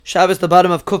Shabbos, the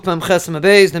bottom of Kuf Mem Ches Mem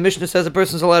Beis, the Mishnah says a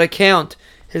person is allowed to count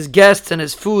his guests and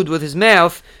his food with his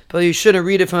mouth, but you shouldn't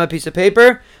read it from a piece of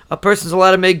paper. A person is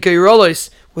allowed to make geirolos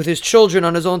with his children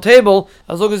on his own table,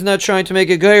 as long as he's not trying to make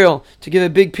a geirol to give a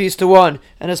big piece to one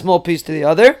and a small piece to the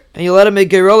other. And you let him make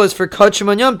geirolos for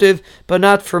kachim and Yom Tov, but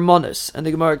not for monos. And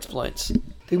the Gemara explains.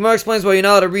 The Gemara explains why you're not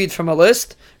allowed to read from a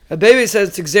list. A baby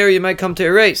says it's Xer, you might come to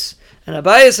erase. And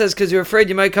Abaye says because you're afraid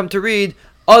you might come to read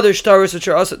other shtaros which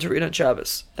are also to read on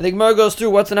Shabbos. And the Gemara goes through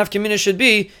what the nafkamina should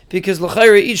be, because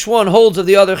l'chayre each one holds of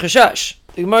the other chashash.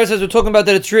 The Gemara says we're talking about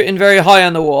that it's written very high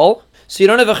on the wall, so you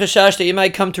don't have a chashash that you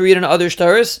might come to read on other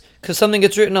shtaros, because something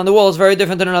gets written on the wall is very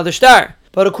different than another shtar.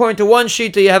 But according to one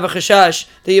sheet that you have a chashash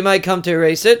that you might come to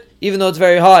erase it, even though it's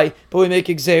very high, but we make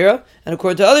Xera. And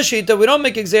according to other sheet that we don't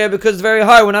make Xera because it's very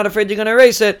high, we're not afraid you're going to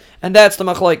erase it, and that's the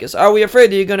machlokes. Are we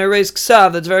afraid that you're going to erase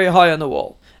ksav that's very high on the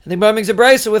wall? And the Gemara makes a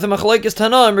brayso with a machlokes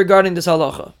tanaim regarding this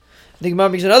halacha. The Gemara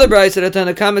makes another brayso that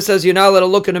Tanna Kama says you're not allowed to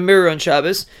look in a mirror on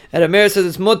Shabbos, and a mirror says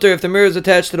it's mutter if the mirror is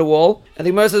attached to the wall. And the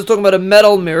Gemara says it's talking about a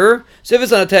metal mirror, so if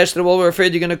it's not attached to the wall, we're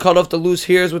afraid you're going to cut off the loose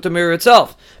hairs with the mirror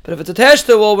itself. But if it's attached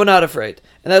to the wall, we're not afraid.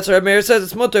 And that's why a mirror says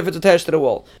it's mutter if it's attached to the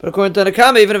wall. But according to Tanna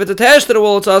Kama, even if it's attached to the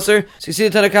wall, it's aser. So you see the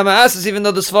Tanna Kama asks, even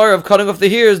though the svara of cutting off the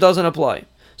hairs doesn't apply.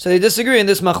 So they disagree in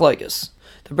this machlokes.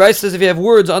 The Bryce says if you have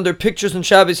words under pictures in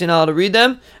Shabbos, you're not allowed to read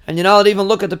them, and you're not allowed to even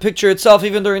look at the picture itself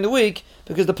even during the week,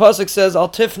 because the pasuk says al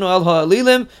tifnu al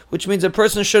ha'alilim, which means a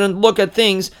person shouldn't look at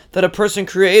things that a person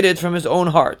created from his own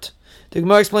heart. The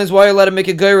Gemara explains why you're allowed to make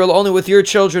a geirul only with your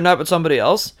children, not with somebody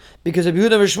else, because Rabbi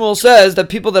Yehuda Shmuel says that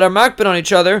people that are makbid on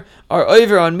each other are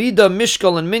over on midah,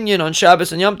 mishkal, and minyan on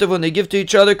Shabbos and Yom Tov when they give to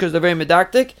each other because they're very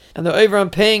medactic, and they're over on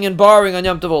paying and borrowing on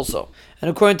Yom Tov also. And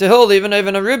according to Hill, they even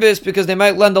on ribbis because they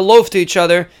might lend a loaf to each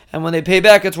other, and when they pay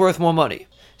back, it's worth more money.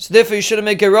 So therefore, you shouldn't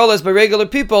make gerolas by regular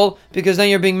people, because then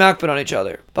you're being makbid on each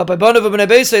other. But by Banav B'nai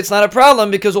Beisa, it's not a problem,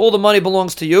 because all the money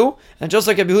belongs to you. And just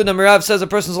like Rabbi Yehuda Merav says a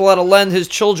person's allowed to lend his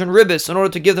children ribbis in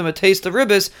order to give them a taste of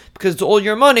ribbis, because it's all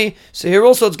your money, so here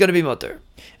also it's going to be mutter.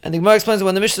 And the Gemara explains that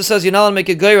when the Mishnah says you're not allowed to make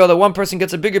a geirah that one person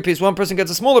gets a bigger piece, one person gets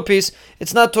a smaller piece,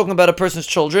 it's not talking about a person's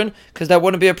children, because that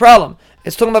wouldn't be a problem.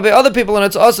 It's talking about by other people, and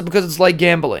it's also because it's like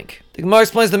gambling. The Gemara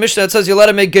explains the Mishnah that says you're allowed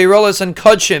to make geirolas and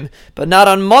kudshim, but not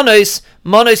on monos.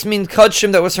 Monos means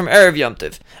kudshim that was from Erev Yom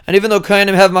Tov. And even though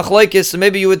Kohanim have machlokes, so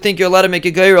maybe you would think you're allowed to make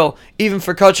a geirol even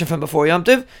for kudshim from before Yom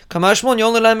Tov. Kamashmon, you're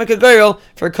only allowed to make a geirol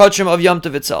for kudshim of Yom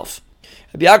Tov itself.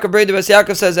 Rabbi Yaakov Breda Bas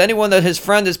Yaakov says anyone that his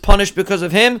friend is punished because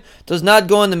of him does not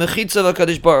go in the mechitza of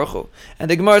HaKadosh Baruch Hu.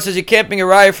 And the Gemara says you can't bring a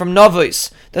raya from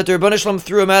Navos that the Rebbeinu Shalom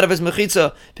threw him out of his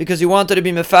mechitza because he wanted to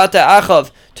be mefata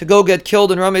achav to go get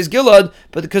killed in Ramez Gilad,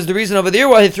 but because the reason over there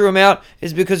why he threw him out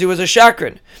is because he was a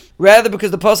shakran. Rather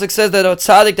because the pasuk says that a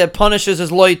tzaddik that punishes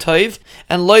is loy toiv,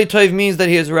 and loy toiv means that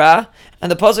he is ra.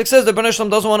 And the pasuk says that Rebbeinu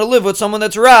Shalom doesn't want to live with someone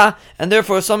that's ra, and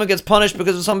therefore if someone gets punished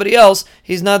because of somebody else,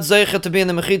 he's not zeichet to be in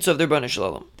the mechitza of the Rebbeinu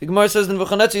Shalom. The Gemara says that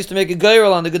Nebuchadnezzar used to make a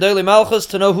geirol on the Gedolei Malchus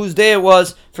to know whose day it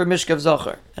was for Mishkav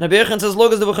Zachar. And Rabbi Yechon says as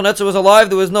long as Nebuchadnezzar was alive,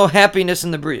 there was no happiness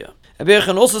in the Bria. Rabbi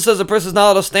Yechon also says a person is not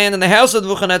allowed to stand in the house of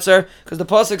Nebuchadnezzar because the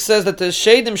pasuk says that the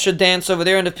shadim should dance over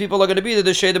there, and if people are going to be there,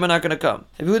 the shadim are not going to come.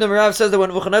 Rabbi Yehuda Merav says that when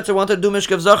Nebuchadnezzar wanted to do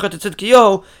Mishkav Zachar to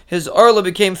Tzidkiyahu, his arla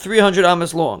became 300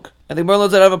 amas long. And the Gemara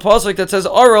learns that I have a pasuk that says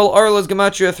Arl is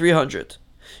gematria 300.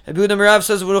 Rabbi Yehuda Merav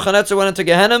says when Nebuchadnezzar went into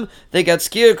Gehenna, they got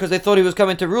scared because they thought he was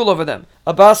coming to rule over them.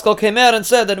 A Baskal came out and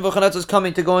said that Nebuchadnezzar is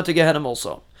coming to go into Gehenna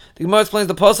also. The Gemara explains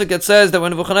the pasuk that says that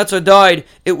when Nebuchadnezzar died,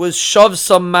 it was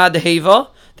Shavsam Madheva.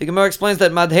 The Gemara explains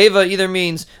that Madheva either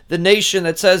means the nation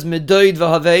that says Midoid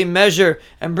v'havei, measure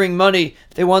and bring money.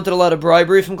 They wanted a lot of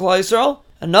bribery from Klal Yisrael.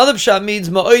 Another pshat means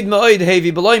Ma'oid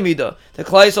hevi b'loy midah. The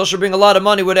Klal Yisrael should bring a lot of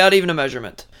money without even a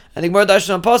measurement. And the Gemara dashes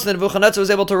on pasuk that Nebuchadnezzar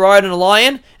was able to ride on a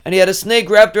lion, and he had a snake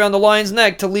wrapped around the lion's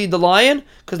neck to lead the lion,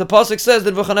 because the pasuk says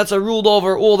that Nebuchadnezzar ruled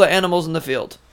over all the animals in the field.